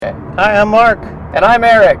Hi, I'm Mark. And I'm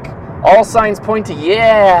Eric. All signs point to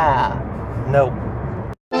yeah. No.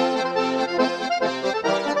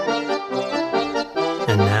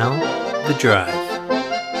 And now, The Drive.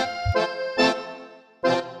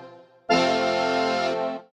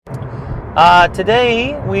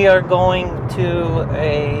 Today we are going to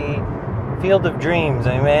a Field of Dreams.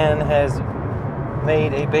 A man has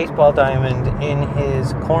made a baseball diamond in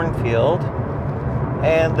his cornfield.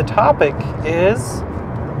 And the topic is...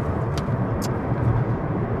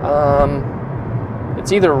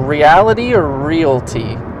 It's either reality or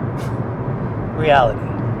realty. reality.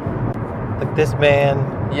 Like this man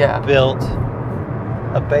built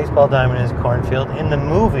a baseball diamond in his cornfield. In the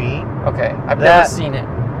movie... Okay, I've never seen it.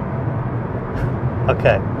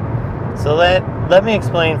 Okay. So let me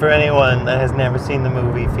explain for anyone that has never seen the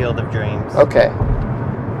movie Field of Dreams. Okay.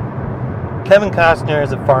 Kevin Costner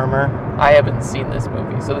is a farmer. I haven't seen this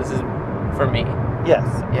movie, so this is for me.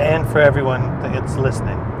 Yes, and for everyone that's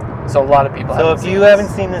listening. So a lot of people haven't seen this. So if you haven't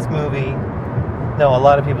seen this movie... No, a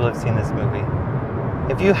lot of people have seen this movie.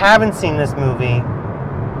 If you haven't seen this movie,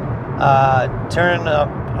 turn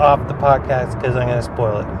off the podcast because I'm going to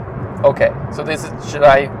spoil it. Okay, so this is... Should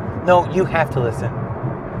I... No, you have to listen.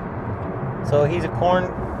 So he's a corn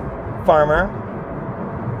farmer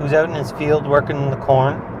who's out in his field working the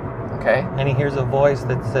corn. Okay. And he hears a voice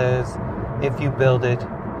that says, if you build it,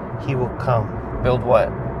 he will come. Build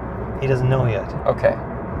what? He doesn't know yet. Okay.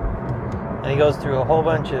 And he goes through a whole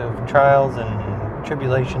bunch of trials and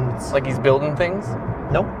tribulations. Like he's building things?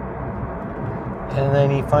 Nope. And then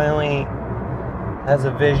he finally has a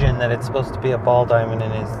vision that it's supposed to be a ball diamond in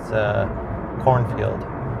his cornfield.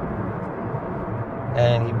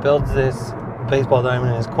 And he builds this baseball diamond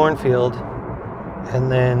in his cornfield,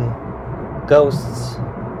 and then ghosts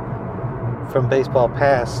from baseball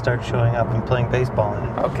past start showing up and playing baseball in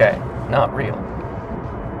it. Okay, not real.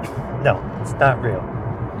 No, it's not real.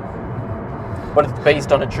 But it's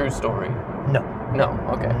based on a true story? No. No,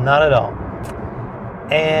 okay. Not at all.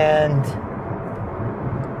 And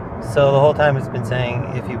so the whole time it's been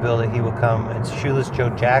saying, if you build it, he will come. And Shoeless Joe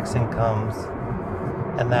Jackson comes,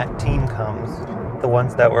 and that team comes. The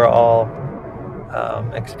ones that were all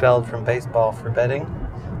expelled from baseball for betting.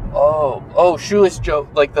 Oh, Shoeless Joe,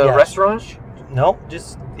 like the restaurant? Nope,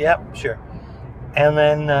 just, sure. And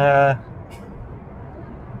then,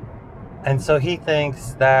 and so he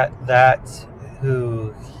thinks that that's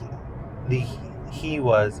who he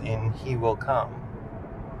was in He Will Come.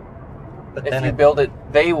 But if you build it,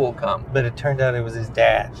 they will come. But it turned out it was his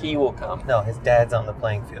dad. He will come. No, his dad's on the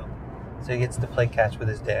playing field. So he gets to play catch with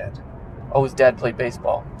his dad. Oh, his dad played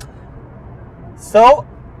baseball. So,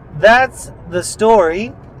 that's the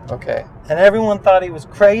story. Okay. And everyone thought he was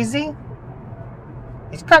crazy.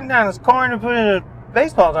 He's cutting down his corn to put in a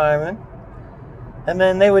baseball diamond. And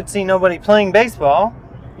then they would see nobody playing baseball.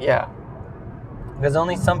 Yeah. Because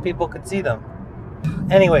only some people could see them.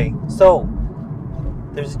 Anyway, so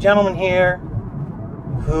there's a gentleman here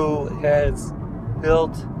who has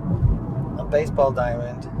built a baseball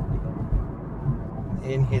diamond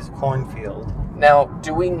in his cornfield. Now,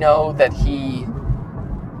 do we know that he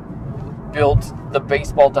built the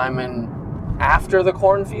baseball diamond after the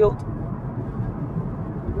cornfield?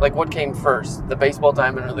 Like, what came first, the baseball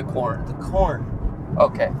diamond or the corn? The corn.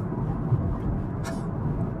 Okay.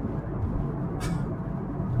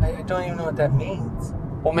 I don't even know what that means.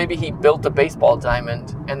 Well, maybe he built a baseball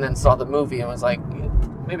diamond and then saw the movie and was like,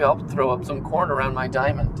 maybe I'll throw up some corn around my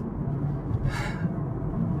diamond.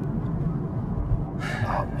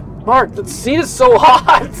 Mark, the seat is so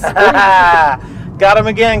hot. Got him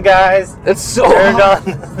again, guys. It's so Turned hot.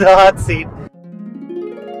 on the hot seat.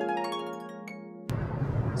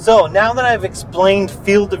 So, now that I've explained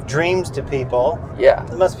Field of Dreams to people,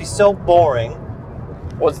 it must be so boring.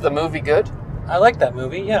 Was the movie good? I like that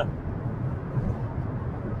movie, yeah.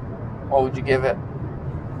 What would you give it?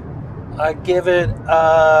 I give it,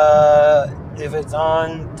 if it's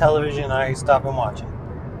on television, I stop and watch it.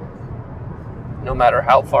 No matter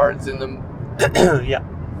how far it's in the... Yeah.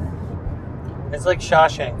 It's like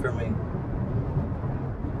Shawshank for me.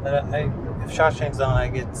 If Shawshank's on, I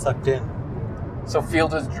get sucked in. So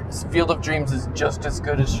Field of Dreams is just as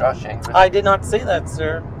good as Shawshank? I did not say that,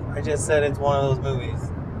 sir. I just said it's one of those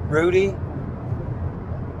movies. Rudy?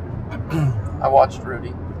 I watched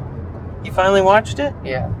Rudy. You finally watched it?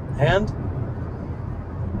 Yeah. And?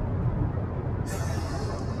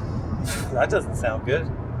 That doesn't sound good.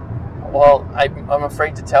 Well, I'm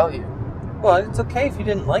afraid to tell you. Well, it's okay if you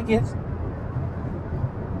didn't like it.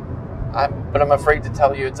 But I'm afraid to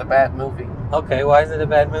tell you it's a bad movie. Okay, why is it a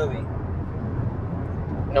bad movie?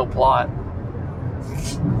 No plot.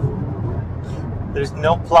 There's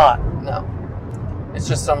no plot. No. It's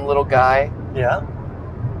just some little guy Yeah.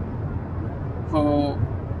 who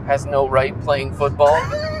has no right playing football,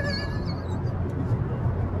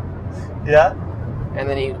 Yeah. and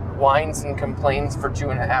then he whines and complains for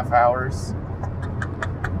 2.5 hours,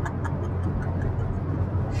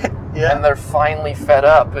 Yeah. and they're finally fed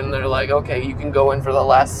up, and they're like, okay, you can go in for the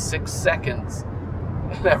last 6 seconds.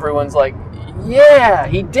 And everyone's like, yeah,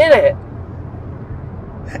 he did it!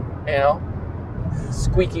 You know?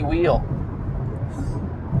 Squeaky wheel.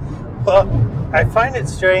 Well, I find it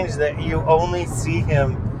strange that you only see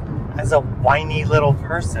him as a whiny little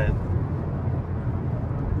person.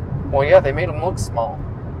 Well, yeah, they made him look small.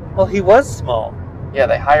 Well, he was small. Yeah,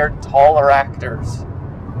 they hired taller actors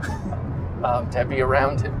to be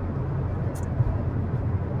around him.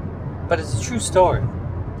 But it's a true story.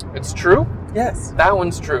 It's true? Yes. That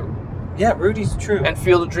one's true. Yeah, Rudy's true. And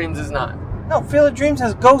Field of Dreams is not. No, Field of Dreams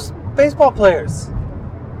has ghost baseball players.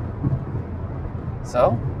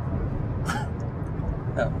 So?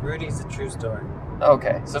 No, Rudy's a true story.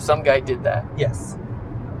 Okay, so some guy did that. Yes.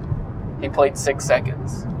 He played 6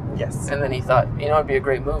 seconds. Yes. And then he thought, you know, it'd be a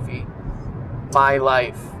great movie. My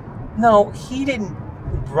Life. No, he didn't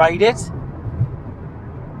write it.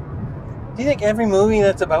 Do you think every movie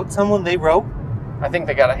that's about someone they wrote? I think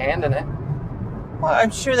they got a hand in it. Well,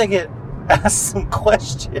 I'm sure they get asked some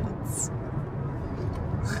questions.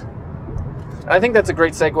 And I think that's a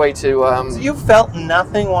great segue to... So you felt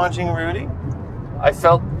nothing watching Rudy? I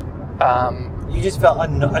felt... You just felt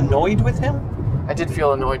annoyed with him? I did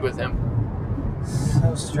feel annoyed with him.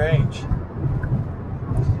 So strange.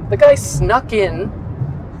 The guy snuck in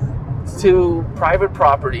to private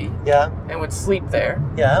property Yeah, and would sleep there.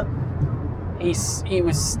 yeah. He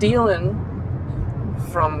was stealing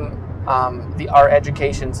from our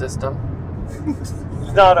education system.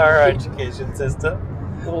 Not our education system.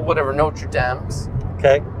 Well, whatever, Notre Dame's.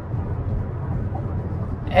 Okay.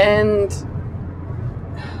 And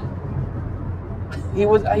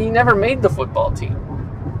he never made the football team.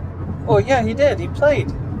 Well, yeah, he did. He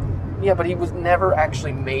played. Yeah, but he was never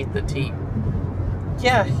actually made the team.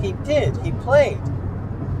 Yeah, he did. He played.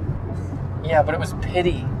 Yeah, but it was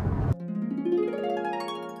pity.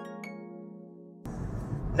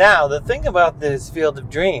 Now, the thing about this Field of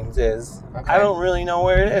Dreams is Okay. I don't really know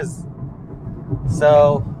where it is.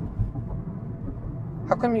 So,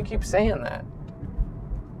 How come you keep saying that?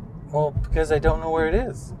 well, because I don't know where it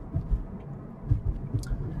is.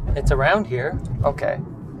 It's around here. Okay.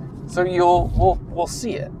 So we'll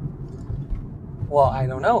see it. Well, I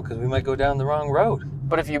don't know, because we might go down the wrong road.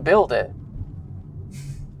 But if you build it,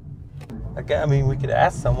 Okay, I mean, we could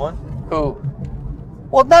ask someone. who?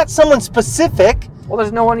 Well, not someone specific. Well,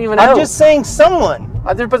 there's no one even out. I'm just saying someone.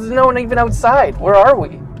 But there's no one even outside. Where are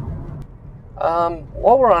we?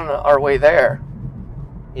 While we're on our way there,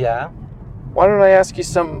 Yeah. why don't I ask you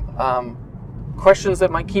some questions that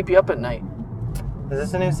might keep you up at night? Is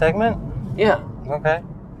this a new segment? Yeah. Okay.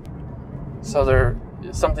 So they're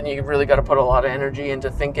something you really got to put a lot of energy into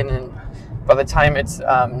thinking, and by the time it's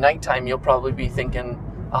nighttime, you'll probably be thinking,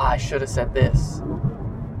 I should have said this.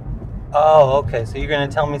 Oh, okay. So you're going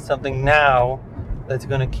to tell me something now that's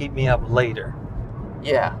going to keep me up later.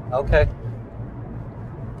 Yeah, Okay.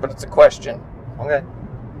 but it's a question. Okay.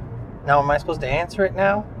 Now, am I supposed to answer it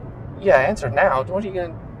now? Yeah, answer now. What are you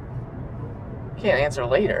gonna? You can't answer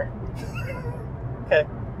later. Okay.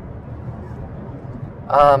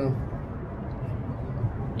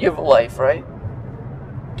 You have a life, right?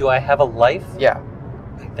 Do I have a life? Yeah.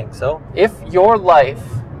 I think so. If your life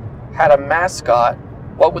had a mascot,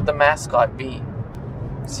 what would the mascot be?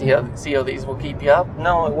 See how these will keep you up?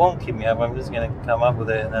 No, it won't keep me up. I'm just going to come up with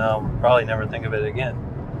it, and then I'll probably never think of it again.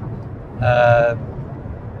 I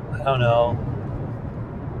don't know.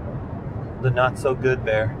 The Not So Good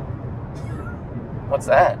Bear. What's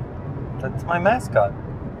that? That's my mascot.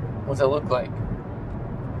 What's it look like?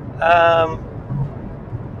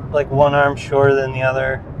 Like one arm shorter than the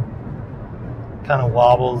other. Kind of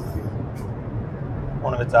wobbles.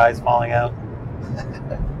 One of its eyes falling out.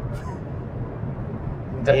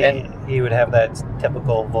 He would have that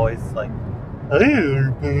typical voice like, "Hey,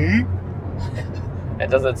 everybody."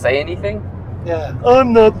 And does it say anything? Yeah,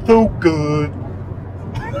 I'm not so good.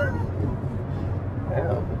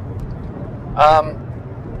 Yeah.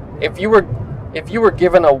 If you were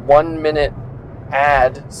given a 1-minute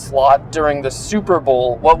ad slot during the Super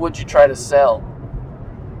Bowl, what would you try to sell?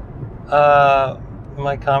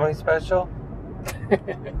 My comedy special?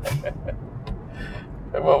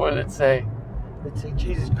 What would it say? It'd say,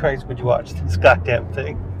 Jesus Christ, would you watch this goddamn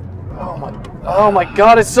thing? Oh my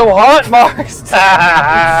God! It's so hot, Mark. It's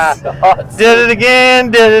hot. Did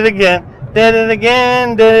it again. Did it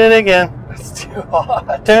again, did it again. It's too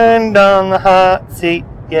hot. Turned on the hot seat,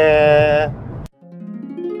 yeah.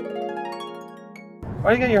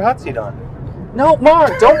 Why do you got your hot seat on? No,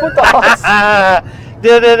 Mark, don't put the hot seat.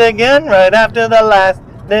 Did it again right after the last.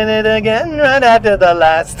 Did it again right after the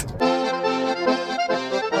last.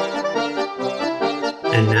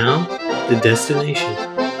 And now, the destination.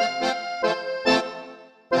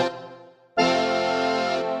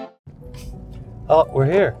 Oh, we're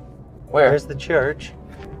here. Where? There's the church.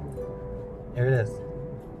 Here it is.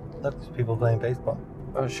 Look, there's people playing baseball.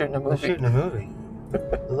 I was shooting a They're movie. shooting a movie.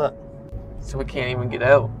 Look. So we can't even get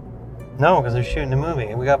out. No, because they're shooting a movie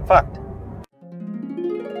and we got fucked.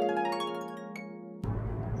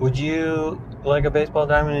 Would you like a baseball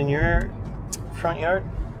diamond in your front yard?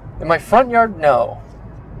 In my front yard, no.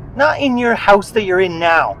 Not in your house that you're in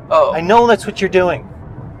now. Oh. I know that's what you're doing.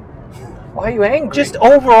 Why are you angry? Just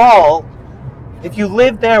overall, if you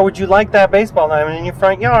lived there, would you like that baseball diamond in your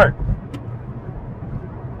front yard?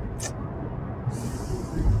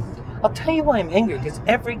 I'll tell you why I'm angry, because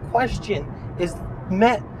every question is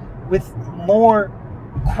met with more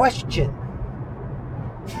question.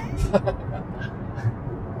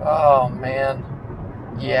 Oh, man.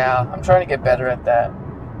 Yeah, I'm trying to get better at that.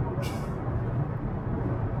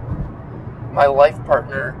 My life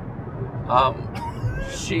partner,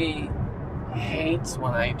 she hates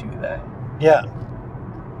when I do that. Yeah.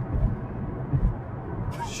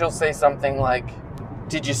 She'll say something like,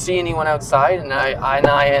 "Did you see anyone outside?" And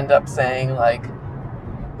I end up saying, like,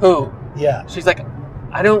 "Who?" Yeah. She's like,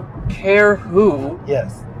 "I don't care who.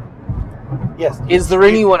 Yes. Yes. Is there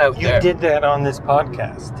anyone out there?" You did that on this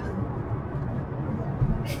podcast.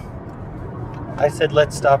 I said,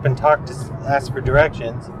 let's stop and talk to ask for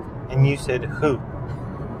directions. And you said, who?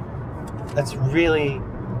 That's really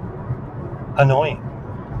annoying.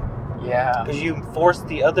 Yeah. Because you force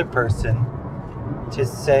the other person to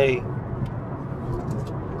say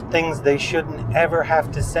things they shouldn't ever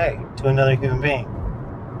have to say to another human being.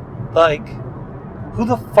 Like, who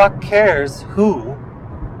the fuck cares who?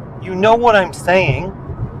 You know what I'm saying.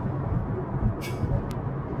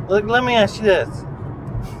 Look, let me ask you this.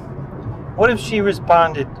 What if she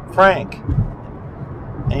responded, Frank?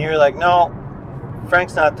 And you're like, no,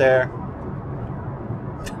 Frank's not there.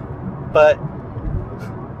 But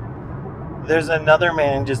there's another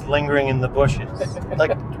man just lingering in the bushes.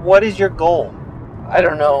 Like, what is your goal? I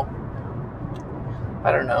don't know.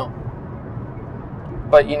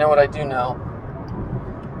 But you know what I do know?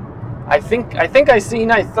 I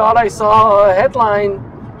thought I saw a headline.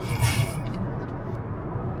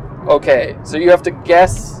 Okay, so you have to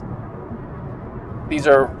guess. These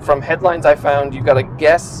are from headlines I found. You got to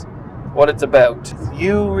guess what it's about.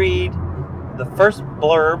 You read the first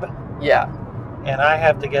blurb, Yeah. and I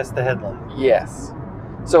have to guess the headline. Yes.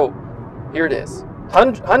 So, here it is.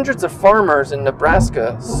 Hundreds of farmers in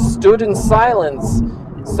Nebraska stood in silence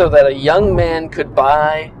so that a young man could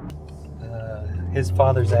buy... His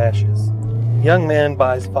father's ashes. Young man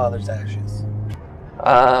buys father's ashes.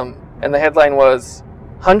 And the headline was,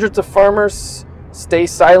 "Hundreds of farmers stay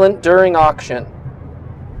silent during auction."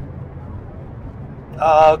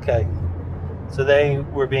 Oh, okay. So they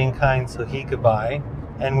were being kind so he could buy,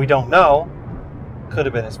 and we don't know. Could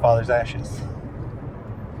have been his father's ashes.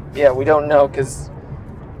 Yeah, we don't know because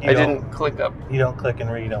You I don't- didn't click up. You don't click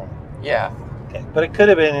and read on it. Yeah. Okay, but it could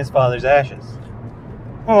have been his father's ashes.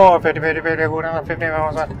 Oh, 50, 50, 50, who down 50,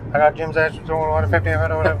 I got Jim's ashes, 50,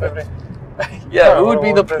 50. Yeah, who would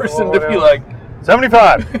be the person to be like,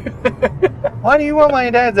 75! Why do you want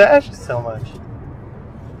my dad's ashes so much?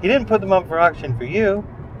 He didn't put them up for auction for you.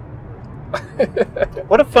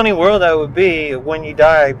 What a funny world that would be if when you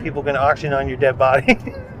die, people can auction on your dead body.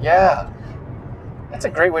 yeah. That's a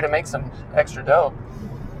great way to make some extra dough.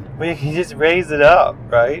 Well, you can just raise it up,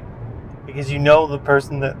 right? Because you know the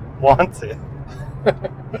person that wants it.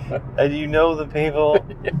 And you know the people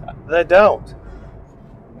that don't.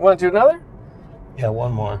 Want to do another? Yeah,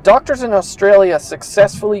 one more. Doctors in Australia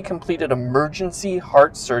successfully completed emergency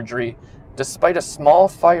heart surgery despite a small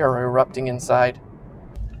fire erupting inside.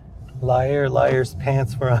 Liar's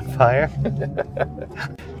pants were on fire.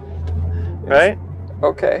 Right?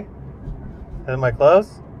 Okay. Am I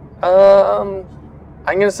close? I'm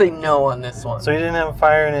gonna say no on this one. So he didn't have a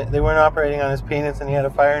fire in it. They weren't operating on his penis and he had a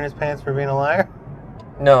fire in his pants for being a liar?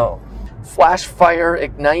 No. Flash fire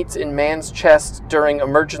ignites in man's chest during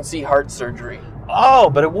emergency heart surgery. Oh,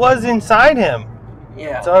 but it was inside him.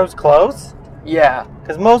 Yeah. So I was close. Yeah.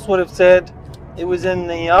 Because most would have said it was in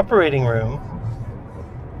the operating room.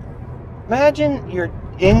 Imagine your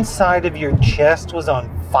inside of your chest was on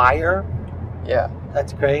fire. Yeah.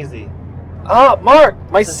 That's crazy. Ah, Mark,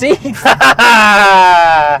 my seat!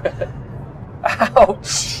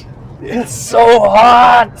 Ouch! It's so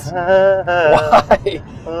hot! Why?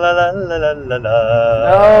 La la la la la la.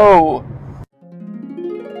 No!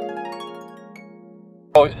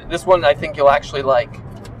 Oh, this one I think you'll actually like.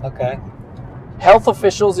 Okay. Health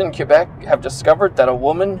officials in Quebec have discovered that a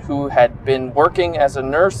woman who had been working as a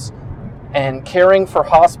nurse and caring for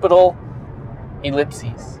hospital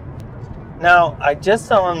ellipses. Now, I just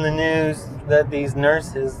saw on the news that these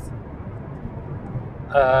nurses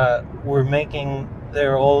were making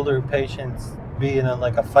their older patients be in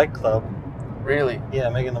a fight club. Really? Yeah,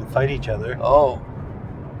 making them fight each other. Oh,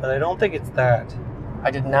 But I don't think it's that. I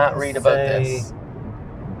did not read about this.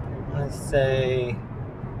 Let's say,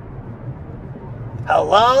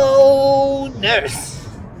 hello, nurse.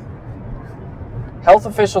 Health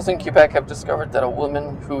officials in Quebec have discovered that a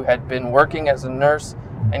woman who had been working as a nurse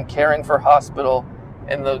and caring for hospital,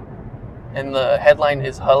 and the headline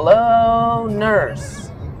is "Hello, Nurse."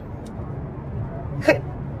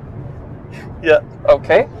 Yeah,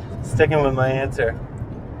 Okay. sticking with my answer.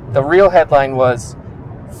 The real headline was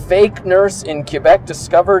 "Fake nurse in Quebec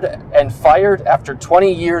discovered and fired after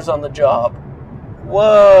 20 years on the job."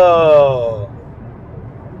 Whoa.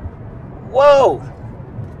 Whoa.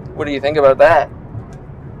 What do you think about that?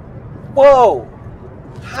 Whoa.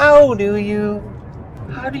 How do you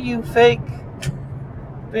fake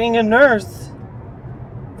being a nurse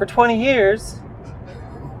for 20 years?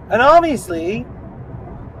 And obviously,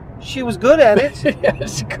 she was good at it Yeah,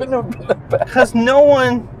 she couldn't have been that bad. because no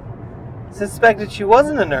one suspected she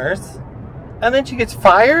wasn't a nurse. And then she gets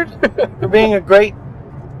fired for being a great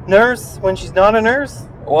nurse when she's not a nurse?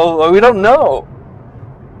 Well, we don't know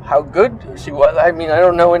how good she was. I mean, I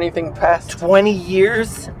don't know anything past 20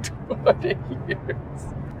 years? 20 years.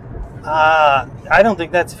 I don't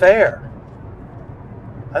think that's fair.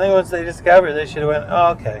 I think once they discovered, they should have went,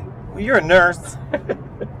 oh, okay, well, you're a nurse.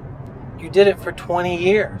 You did it for 20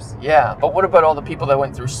 years. Yeah, but what about all the people that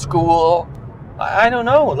went through school? I don't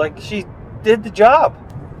know. She did the job.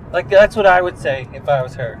 That's what I would say if I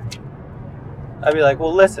was her. I'd be like,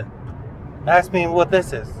 well, listen, ask me what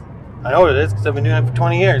this is. I know what it is because I've been doing it for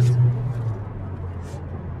 20 years.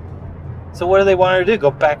 So what do they want her to do?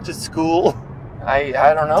 Go back to school? I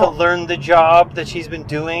don't To know. learn the job that she's been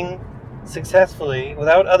doing successfully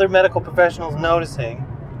without other medical professionals noticing.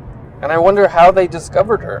 And I wonder how they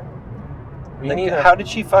discovered her. How did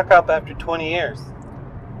she fuck up after 20 years?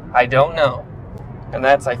 I don't know. And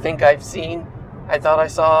that's, I think I thought I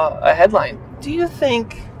saw a headline. Do you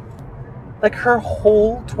think her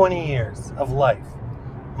whole 20 years of life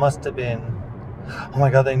must have been, oh my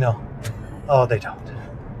God, they know. Oh, they don't.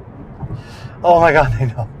 Oh my God, they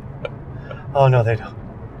know. Oh no, they don't.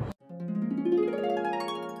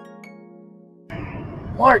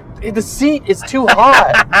 Mark, the seat is too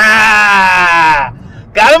hot.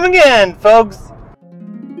 Got him again, folks.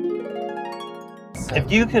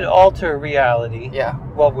 If you could alter reality, Yeah,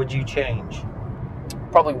 what would you change?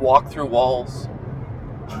 probably walk through walls.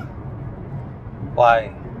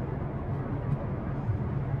 Why?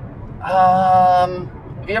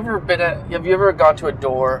 Have you ever gone to a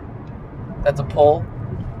door that's a pull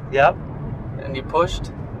Yep. and you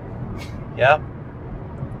pushed? Yep.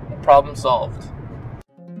 Problem solved.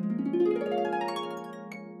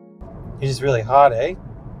 You're just really hot, eh?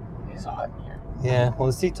 It's hot in here. Yeah. Well,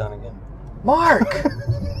 the seat's on again. Mark!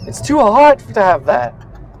 It's too hot to have that.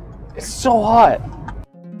 It's so hot.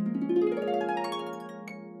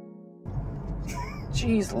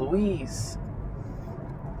 Jeez Louise.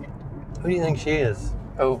 Who do you think she is?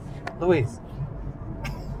 Oh. Louise.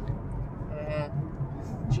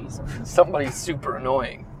 Jeez. Somebody's super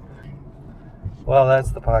annoying. Well,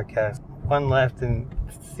 that's the podcast. One left in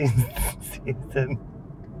season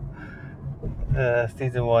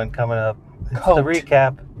 1 coming up. It's Coat. the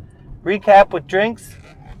recap. Recap with drinks,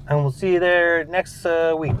 and we'll see you there next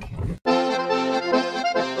week.